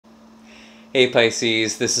Hey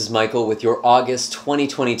Pisces, this is Michael with your August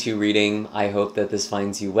 2022 reading. I hope that this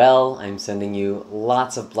finds you well. I'm sending you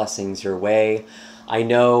lots of blessings your way. I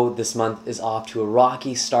know this month is off to a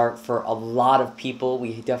rocky start for a lot of people.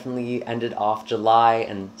 We definitely ended off July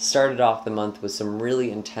and started off the month with some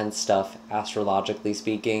really intense stuff, astrologically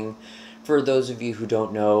speaking. For those of you who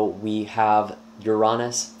don't know, we have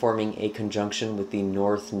Uranus forming a conjunction with the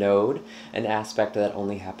North Node, an aspect that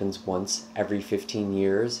only happens once every 15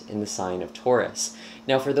 years in the sign of Taurus.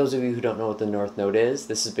 Now, for those of you who don't know what the North Node is,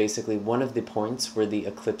 this is basically one of the points where the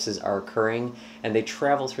eclipses are occurring, and they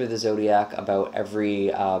travel through the zodiac about every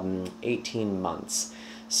 18 months.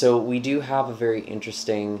 So we do have a very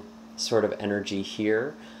interesting sort of energy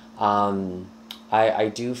here.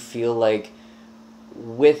 I do feel like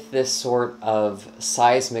with this sort of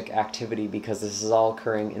seismic activity, because this is all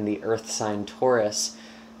occurring in the earth sign Taurus,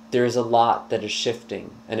 there's a lot that is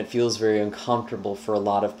shifting, and it feels very uncomfortable for a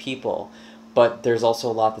lot of people. But there's also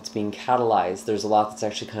a lot that's being catalyzed. There's a lot that's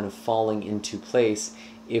actually kind of falling into place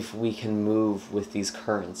if we can move with these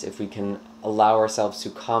currents, if we can allow ourselves to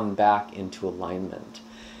come back into alignment.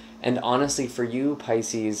 And honestly, for you,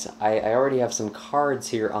 Pisces, I already have some cards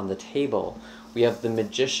here on the table. We have the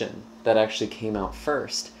Magician that actually came out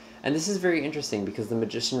first. And this is very interesting because the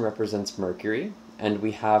Magician represents Mercury, and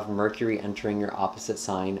we have Mercury entering your opposite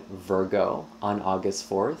sign, Virgo, on August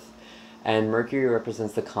 4th. And Mercury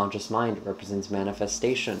represents the conscious mind. It represents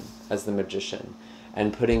manifestation as the Magician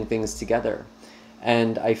and putting things together.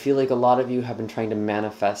 And I feel like a lot of you have been trying to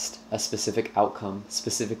manifest a specific outcome,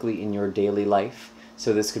 specifically in your daily life.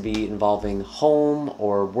 So this could be involving home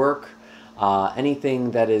or work,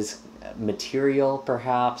 anything that is material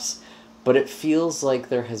perhaps, but it feels like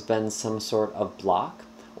there has been some sort of block,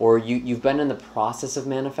 or you've been in the process of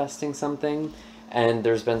manifesting something and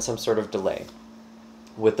there's been some sort of delay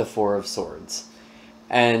with the Four of Swords.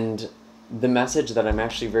 And the message that I'm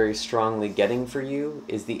actually very strongly getting for you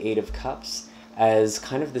is the Eight of Cups, as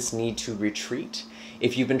kind of this need to retreat.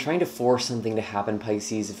 If you've been trying to force something to happen,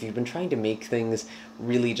 Pisces, if you've been trying to make things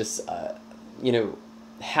really just,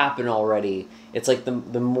 happen already, it's like the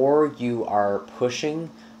more you are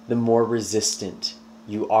pushing, the more resistant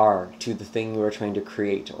you are to the thing you are trying to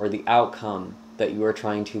create or the outcome that you are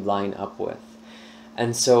trying to line up with.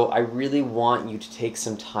 And so I really want you to take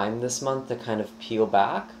some time this month to kind of peel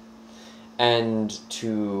back and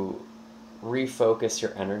to refocus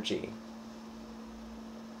your energy.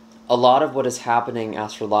 A lot of what is happening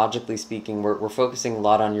astrologically speaking, we're focusing a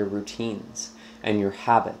lot on your routines and your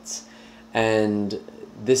habits. And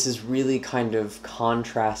this is really kind of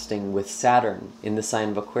contrasting with Saturn in the sign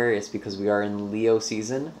of Aquarius, because we are in Leo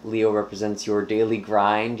season. Leo represents your daily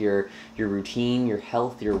grind, your routine, your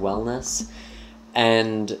health, your wellness.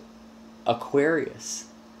 And Aquarius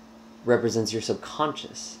represents your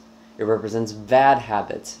subconscious. It represents bad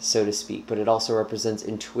habits, so to speak, but it also represents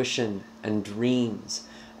intuition and dreams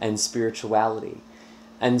and spirituality.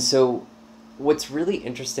 And so what's really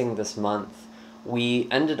interesting this month, we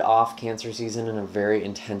ended off Cancer season in a very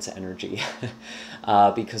intense energy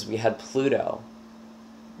because we had Pluto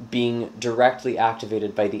being directly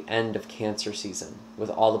activated by the end of Cancer season, with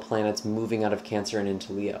all the planets moving out of Cancer and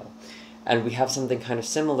into Leo. And we have something kind of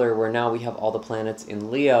similar where now we have all the planets in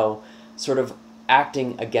Leo sort of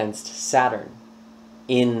acting against Saturn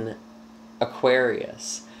in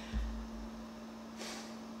Aquarius.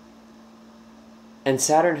 And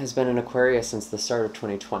Saturn has been in Aquarius since the start of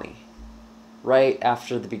 2020. Right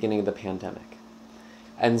after the beginning of the pandemic.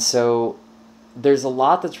 And so there's a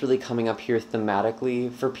lot that's really coming up here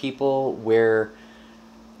thematically for people, where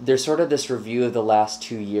there's sort of this review of the last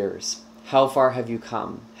 2 years. How far have you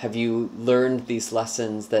come? Have you learned these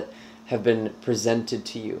lessons that have been presented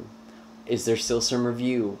to you? Is there still some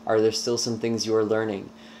review? Are there still some things you are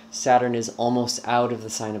learning? Saturn is almost out of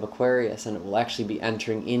the sign of Aquarius, and it will actually be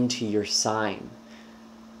entering into your sign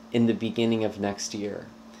in the beginning of next year.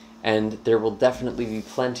 And there will definitely be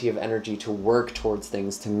plenty of energy to work towards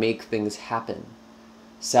things, to make things happen.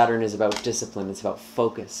 Saturn is about discipline, it's about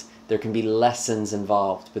focus. There can be lessons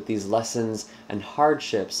involved, but these lessons and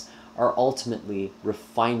hardships are ultimately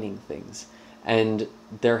refining things. And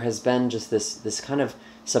there has been just this kind of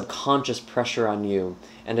subconscious pressure on you.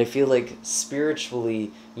 And I feel like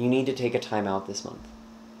spiritually, you need to take a time out this month.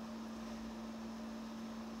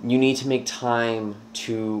 You need to make time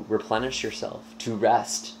to replenish yourself, to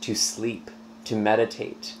rest, to sleep, to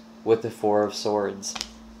meditate with the Four of Swords.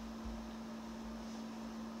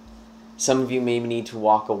 Some of you may need to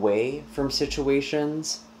walk away from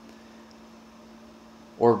situations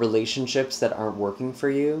or relationships that aren't working for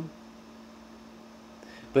you.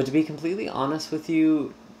 But to be completely honest with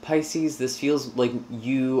you, Pisces, this feels like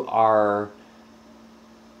you are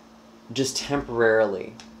just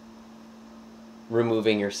temporarily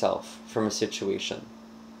removing yourself from a situation.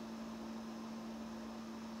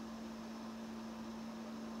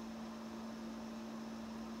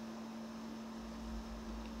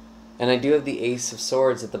 And I do have the Ace of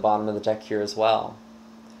Swords at the bottom of the deck here as well.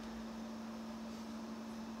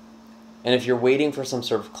 And if you're waiting for some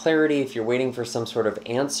sort of clarity, if you're waiting for some sort of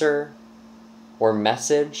answer or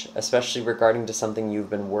message, especially regarding to something you've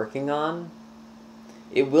been working on,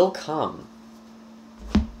 it will come.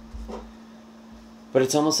 But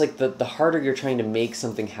it's almost like the harder you're trying to make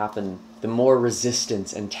something happen, the more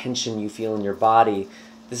resistance and tension you feel in your body.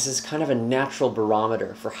 This is kind of a natural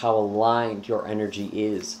barometer for how aligned your energy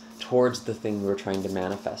is towards the thing you're trying to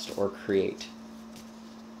manifest or create.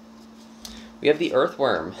 We have the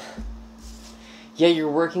Earthworm. Yeah,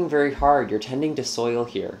 you're working very hard. You're tending to soil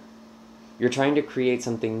here. You're trying to create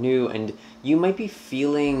something new, and you might be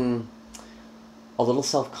feeling a little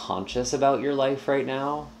self-conscious about your life right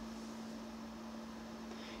now.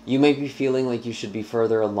 You might be feeling like you should be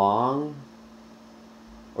further along,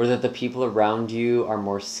 or that the people around you are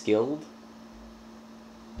more skilled.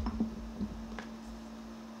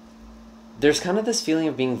 There's kind of this feeling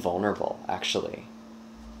of being vulnerable, actually.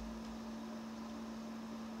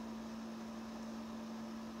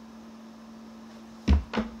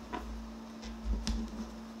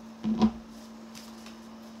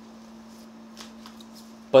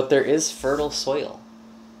 But there is fertile soil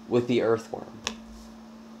with the Earthworm.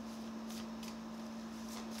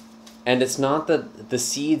 And it's not that the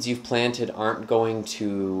seeds you've planted aren't going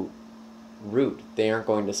to root. They aren't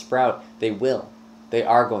going to sprout. They will. They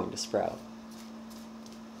are going to sprout.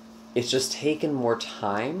 It's just taken more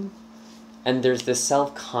time, and there's this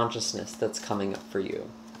self-consciousness that's coming up for you.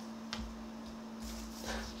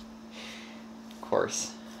 Of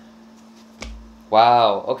course.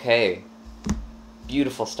 Wow, okay.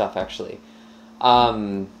 Beautiful stuff, actually.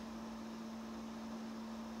 I'm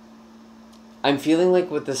feeling like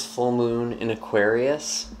with this full moon in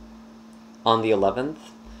Aquarius on the 11th,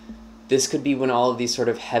 this could be when all of these sort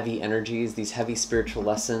of heavy energies, these heavy spiritual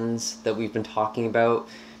lessons that we've been talking about,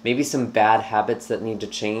 maybe some bad habits that need to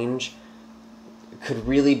change, could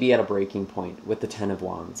really be at a breaking point with the Ten of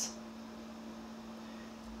Wands.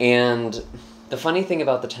 And the funny thing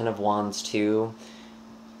about the Ten of Wands, too,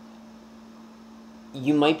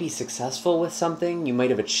 you might be successful with something, you might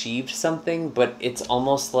have achieved something, but it's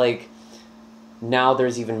almost like now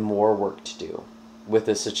there's even more work to do with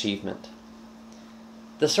this achievement.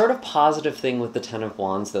 The sort of positive thing with the Ten of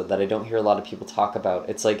Wands, though, that I don't hear a lot of people talk about,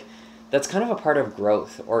 it's like, that's kind of a part of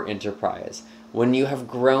growth or enterprise. When you have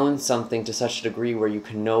grown something to such a degree where you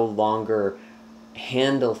can no longer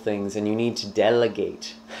handle things and you need to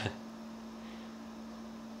delegate,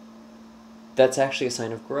 that's actually a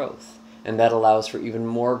sign of growth. And that allows for even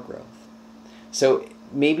more growth. So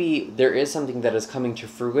maybe there is something that is coming to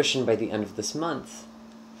fruition by the end of this month,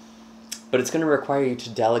 but it's going to require you to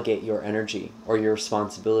delegate your energy or your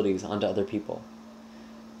responsibilities onto other people.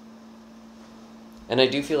 And I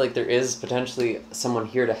do feel like there is potentially someone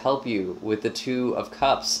here to help you with the Two of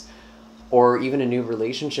Cups, or even a new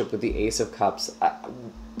relationship with the Ace of Cups.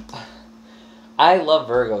 I love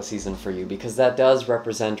Virgo season for you because that does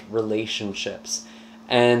represent relationships.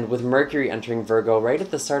 And with Mercury entering Virgo right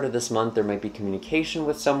at the start of this month, there might be communication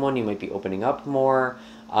with someone, you might be opening up more.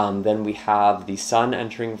 Then we have the Sun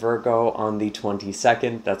entering Virgo on the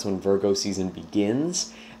 22nd, that's when Virgo season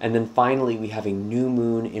begins. And then finally we have a new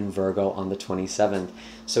moon in Virgo on the 27th.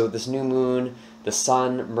 So this new moon, the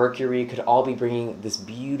Sun, Mercury could all be bringing this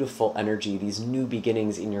beautiful energy, these new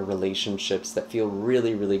beginnings in your relationships that feel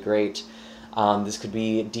really, really great. This could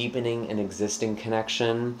be deepening an existing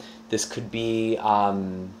connection. This could be a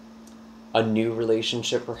new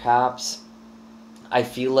relationship, perhaps. I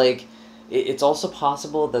feel like it's also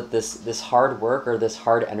possible that this hard work or this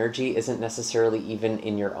hard energy isn't necessarily even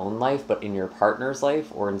in your own life, but in your partner's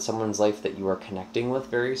life or in someone's life that you are connecting with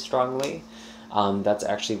very strongly. That's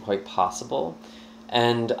actually quite possible.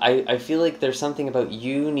 And I feel like there's something about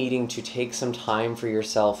you needing to take some time for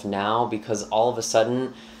yourself now, because all of a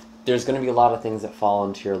sudden there's going to be a lot of things that fall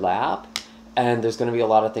into your lap, and there's going to be a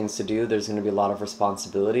lot of things to do. There's going to be a lot of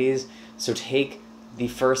responsibilities. So take the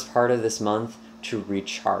first part of this month to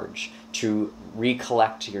recharge, to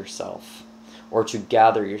recollect yourself, or to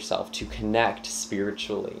gather yourself, to connect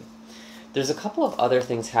spiritually. There's a couple of other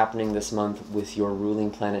things happening this month with your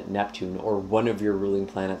ruling planet Neptune, or one of your ruling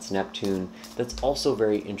planets Neptune, that's also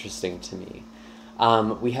very interesting to me.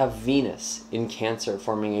 We have Venus in Cancer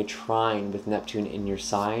forming a trine with Neptune in your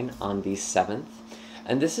sign on the 7th.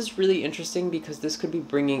 And this is really interesting because this could be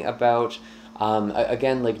bringing about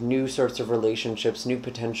Again, like new sorts of relationships, new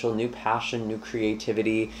potential, new passion, new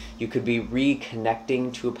creativity. You could be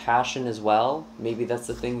reconnecting to a passion as well. Maybe that's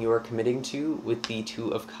the thing you are committing to with the Two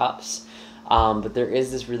of Cups. But there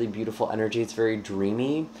is this really beautiful energy. It's very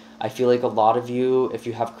dreamy. I feel like a lot of you, if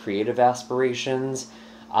you have creative aspirations,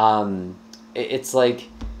 it's like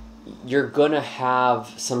you're gonna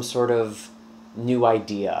have some sort of new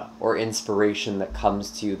idea or inspiration that comes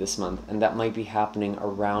to you this month, and that might be happening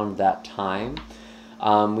around that time.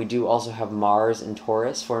 We do also have Mars in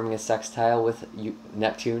Taurus forming a sextile with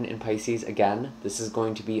Neptune in Pisces again. This is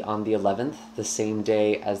going to be on the 11th, the same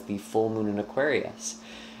day as the full moon in Aquarius.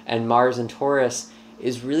 And Mars in Taurus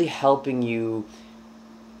is really helping you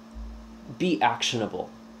be actionable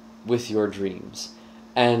with your dreams,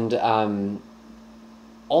 and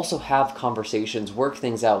also have conversations, work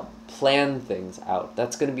things out, plan things out.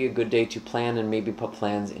 That's going to be a good day to plan and maybe put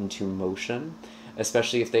plans into motion,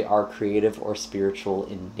 especially if they are creative or spiritual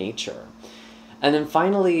in nature. And then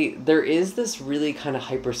finally, there is this really kind of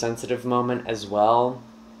hypersensitive moment as well.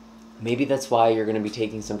 Maybe that's why you're going to be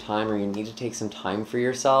taking some time, or you need to take some time for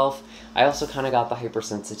yourself. I also kind of got the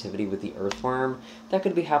hypersensitivity with the earthworm. That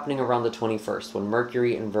could be happening around the 21st, when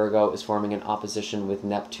Mercury in Virgo is forming an opposition with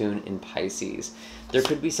Neptune in Pisces. There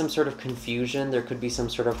could be some sort of confusion. There could be some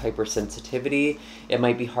sort of hypersensitivity. It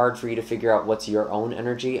might be hard for you to figure out what's your own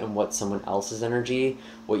energy and what's someone else's energy,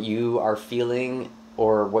 what you are feeling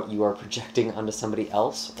or what you are projecting onto somebody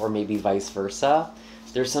else, or maybe vice versa.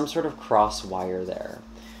 There's some sort of cross wire there.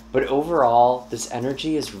 But overall, this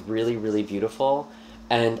energy is really, really beautiful.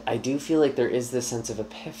 And I do feel like there is this sense of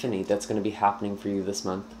epiphany that's going to be happening for you this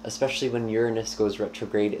month, especially when Uranus goes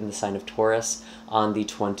retrograde in the sign of Taurus on the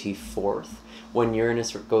 24th. When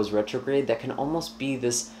Uranus goes retrograde, that can almost be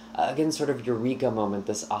this, again, sort of eureka moment,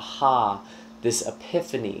 this aha, this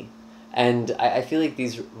epiphany. And I feel like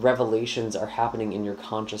these revelations are happening in your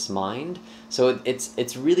conscious mind. So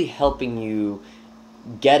it's really helping you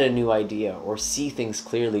get a new idea, or see things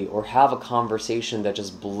clearly, or have a conversation that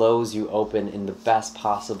just blows you open in the best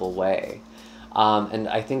possible way. And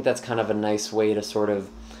I think that's kind of a nice way to sort of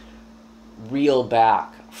reel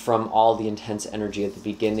back from all the intense energy at the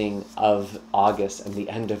beginning of August and the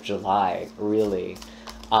end of July, really.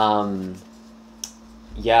 Yeah,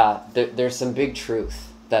 there's some big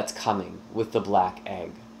truth that's coming with the black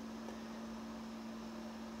egg.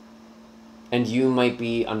 And you might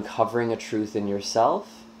be uncovering a truth in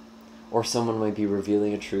yourself, or someone might be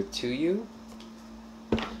revealing a truth to you.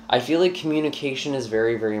 I feel like communication is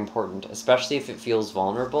very, very important, especially if it feels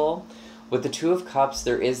vulnerable. With the Two of Cups,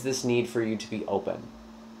 there is this need for you to be open.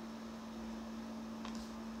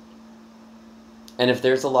 And if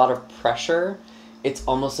there's a lot of pressure, it's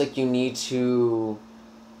almost like you need to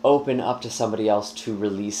open up to somebody else to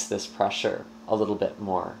release this pressure a little bit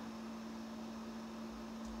more.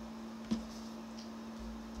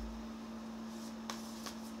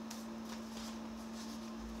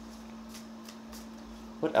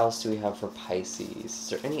 What else do we have for Pisces? Is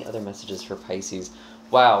there any other messages for Pisces?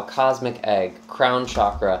 Wow, cosmic egg, crown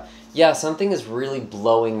chakra. Yeah, something is really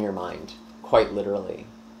blowing your mind, quite literally.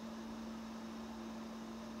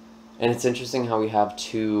 And it's interesting how we have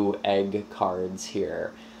two egg cards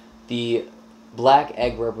here. The black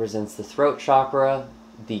egg represents the throat chakra.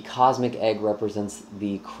 The cosmic egg represents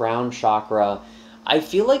the crown chakra. I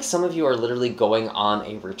feel like some of you are literally going on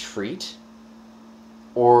a retreat,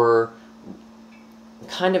 or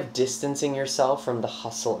kind of distancing yourself from the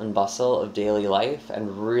hustle and bustle of daily life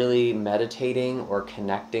and really meditating or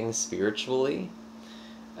connecting spiritually,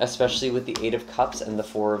 especially with the Eight of Cups and the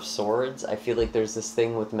Four of Swords. I feel like there's this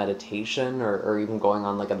thing with meditation, or even going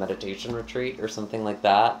on like a meditation retreat or something like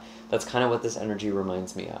that. That's kind of what this energy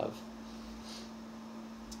reminds me of.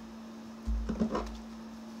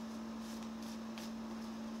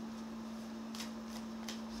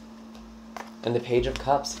 And the Page of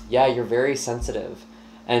Cups, yeah, you're very sensitive.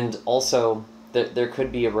 And also, there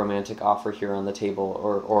could be a romantic offer here on the table,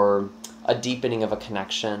 or a deepening of a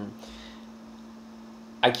connection.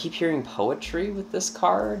 I keep hearing poetry with this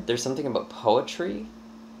card. There's something about poetry.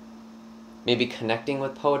 Maybe connecting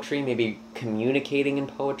with poetry, maybe communicating in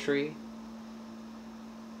poetry.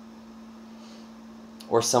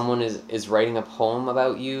 Or someone is writing a poem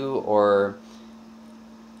about you, or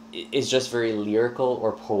is just very lyrical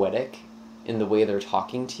or poetic in the way they're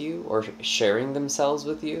talking to you or sharing themselves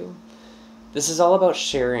with you. This is all about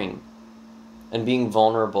sharing and being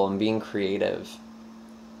vulnerable and being creative.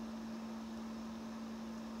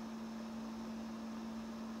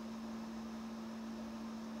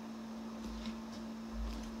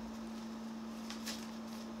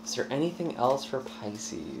 Is there anything else for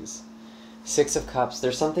Pisces? Six of Cups,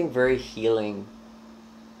 there's something very healing.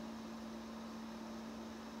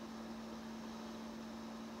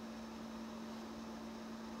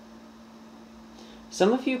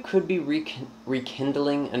 Some of you could be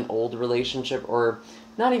rekindling an old relationship, or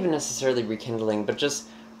not even necessarily rekindling, but just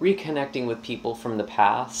reconnecting with people from the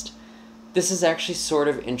past. This is actually sort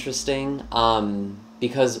of interesting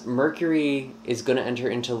because Mercury is going to enter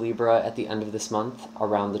into Libra at the end of this month,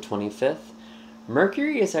 around the 25th.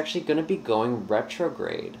 Mercury is actually going to be going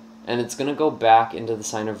retrograde, and it's going to go back into the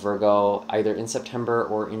sign of Virgo either in September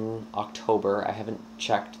or in October. I haven't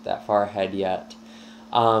checked that far ahead yet.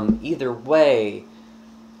 Either way,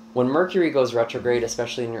 when Mercury goes retrograde,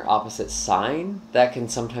 especially in your opposite sign, that can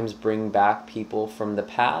sometimes bring back people from the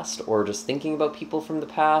past, or just thinking about people from the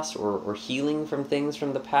past, or healing from things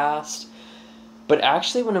from the past. But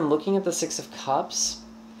actually, when I'm looking at the Six of Cups,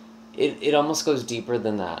 it almost goes deeper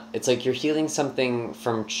than that. It's like you're healing something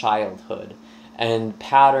from childhood and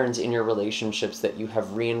patterns in your relationships that you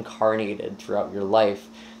have reincarnated throughout your life.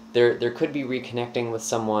 There could be reconnecting with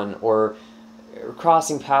someone, or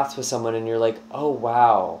crossing paths with someone, and you're like, oh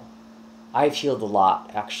wow, I've healed a lot,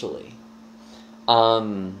 actually.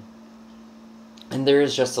 And there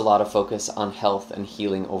is just a lot of focus on health and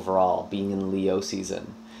healing overall, being in Leo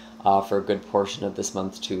season for a good portion of this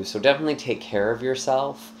month too. So definitely take care of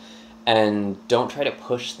yourself, and don't try to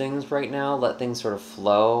push things right now. Let things sort of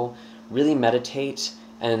flow. Really meditate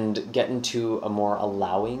and get into a more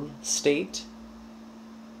allowing state,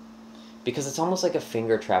 because it's almost like a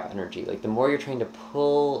finger trap energy. Like the more you're trying to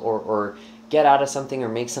pull or get out of something or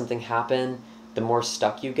make something happen, the more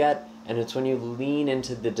stuck you get. And it's when you lean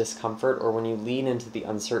into the discomfort, or when you lean into the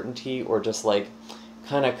uncertainty, or just like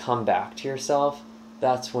kind of come back to yourself,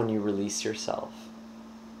 that's when you release yourself.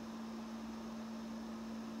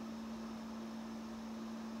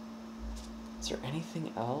 Is there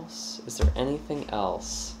anything else? Is there anything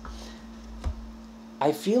else?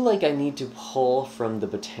 I feel like I need to pull from the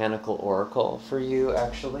Botanical Oracle for you,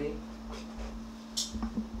 actually.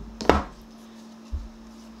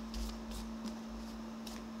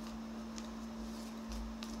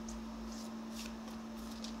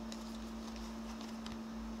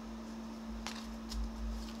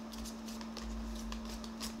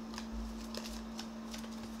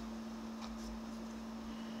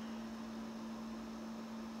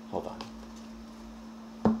 Hold on.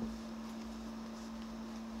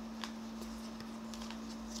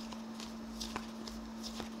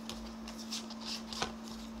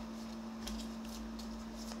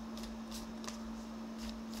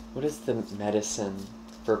 What is the medicine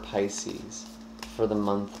for Pisces for the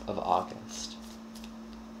month of August?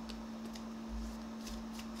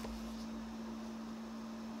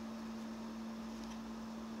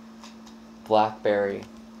 Blackberry.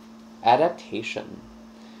 Adaptation.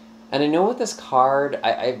 And I know with this card,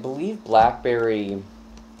 I believe blackberry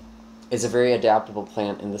is a very adaptable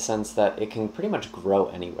plant in the sense that it can pretty much grow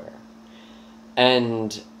anywhere.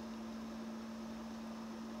 And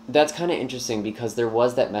that's kind of interesting, because there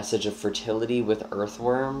was that message of fertility with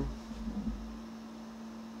earthworm.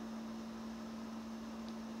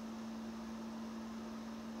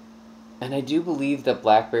 And I do believe that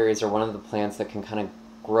blackberries are one of the plants that can kind of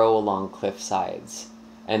grow along cliff sides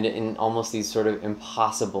and in almost these sort of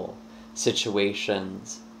impossible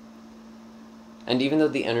situations. And even though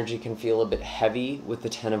the energy can feel a bit heavy with the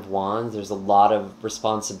Ten of Wands, there's a lot of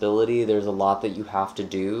responsibility, there's a lot that you have to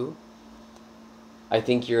do. I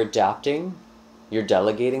think you're adapting, you're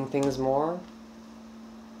delegating things more,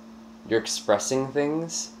 you're expressing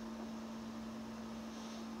things,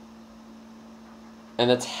 and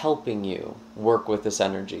that's helping you work with this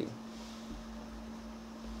energy.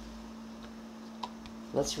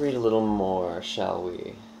 Let's read a little more, shall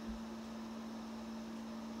we?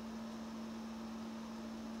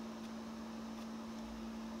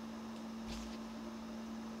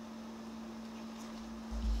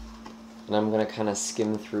 And I'm going to kind of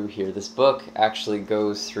skim through here. This book actually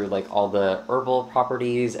goes through like all the herbal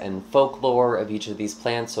properties and folklore of each of these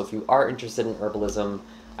plants. So if you are interested in herbalism,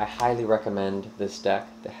 I highly recommend this deck,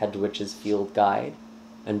 the Head Witch's Field Guide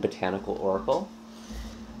and Botanical Oracle.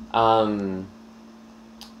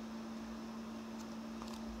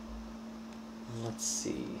 Let's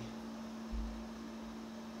see.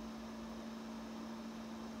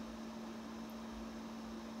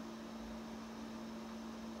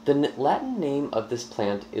 The Latin name of this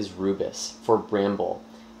plant is rubus, for bramble,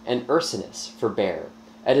 and ursinus, for bear,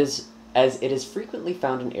 as it is frequently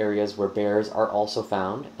found in areas where bears are also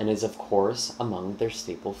found, and is of course among their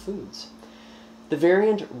staple foods. The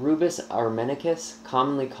variant Rubus armenicus,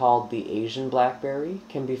 commonly called the Asian blackberry,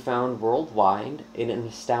 can be found worldwide in an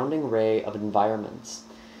astounding array of environments.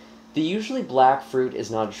 The usually black fruit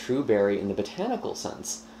is not a true berry in the botanical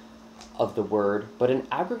sense of the word, but an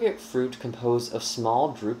aggregate fruit composed of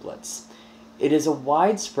small drupelets. It is a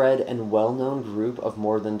widespread and well-known group of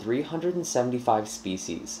more than 375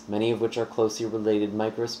 species, many of which are closely related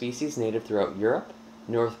microspecies native throughout Europe,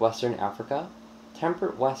 northwestern Africa,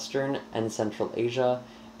 temperate western and central Asia,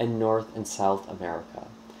 and North and South America.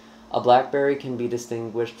 A blackberry can be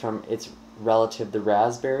distinguished from its relative the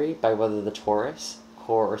raspberry by whether the torus,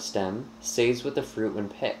 core or stem, stays with the fruit when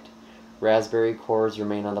picked. Raspberry cores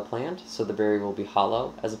remain on the plant, so the berry will be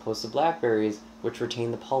hollow, as opposed to blackberries, which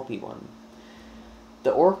retain the pulpy one.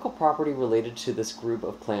 The oracle property related to this group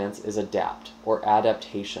of plants is adapt, or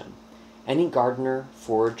adaptation. Any gardener,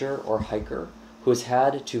 forager, or hiker who has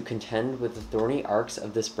had to contend with the thorny arcs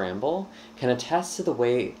of this bramble can attest to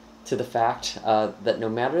the fact that no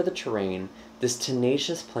matter the terrain, this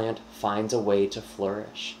tenacious plant finds a way to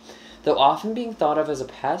flourish. Though often being thought of as a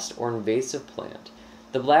pest or invasive plant,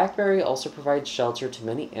 the blackberry also provides shelter to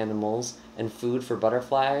many animals and food for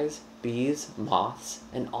butterflies, bees, moths,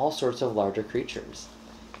 and all sorts of larger creatures,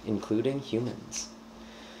 including humans.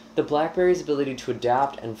 The blackberry's ability to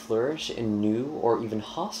adapt and flourish in new or even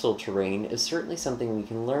hostile terrain is certainly something we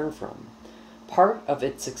can learn from. Part of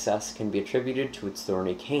its success can be attributed to its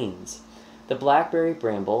thorny canes. The blackberry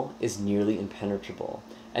bramble is nearly impenetrable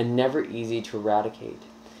and never easy to eradicate.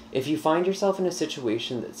 If you find yourself in a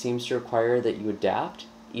situation that seems to require that you adapt,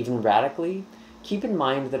 even radically, keep in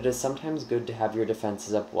mind that it is sometimes good to have your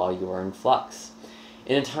defenses up while you are in flux.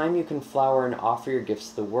 In a time you can flower and offer your gifts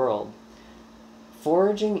to the world.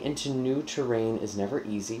 Foraging into new terrain is never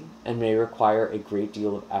easy and may require a great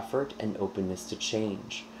deal of effort and openness to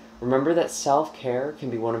change. Remember that self-care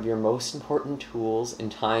can be one of your most important tools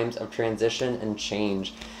in times of transition and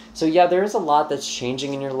change. So yeah, there's a lot that's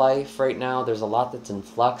changing in your life right now. There's a lot that's in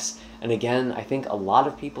flux. And again, I think a lot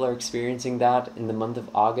of people are experiencing that in the month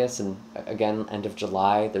of August and again, end of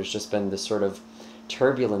July. There's just been this sort of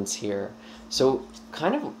turbulence here. So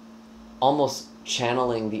kind of almost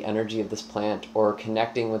channeling the energy of this plant or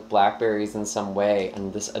connecting with blackberries in some way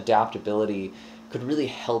and this adaptability could really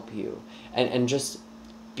help you. And just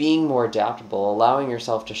being more adaptable, allowing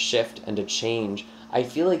yourself to shift and to change. I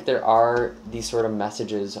feel like there are these sort of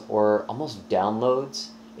messages or almost downloads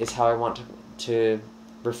is how I want to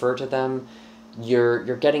refer to them. You're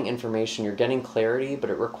getting information, you're getting clarity, but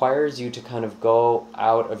it requires you to kind of go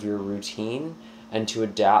out of your routine and to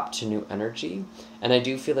adapt to new energy. And I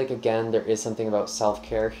do feel like, again, there is something about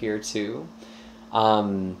self-care here too.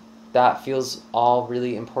 That feels all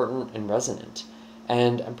really important and resonant.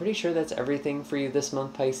 And I'm pretty sure that's everything for you this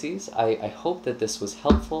month, Pisces. I hope that this was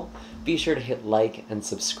helpful. Be sure to hit like and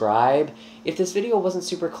subscribe. If this video wasn't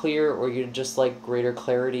super clear or you'd just like greater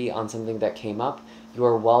clarity on something that came up, you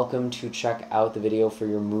are welcome to check out the video for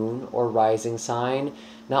your moon or rising sign.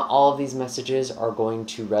 Not all of these messages are going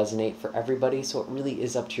to resonate for everybody, so it really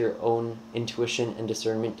is up to your own intuition and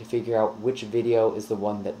discernment to figure out which video is the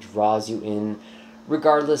one that draws you in,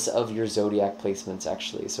 regardless of your zodiac placements,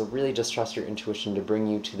 actually. So really just trust your intuition to bring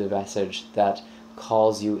you to the message that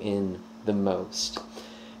calls you in the most.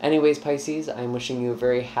 Anyways, Pisces, I'm wishing you a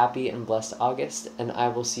very happy and blessed August, and I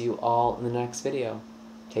will see you all in the next video.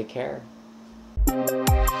 Take care.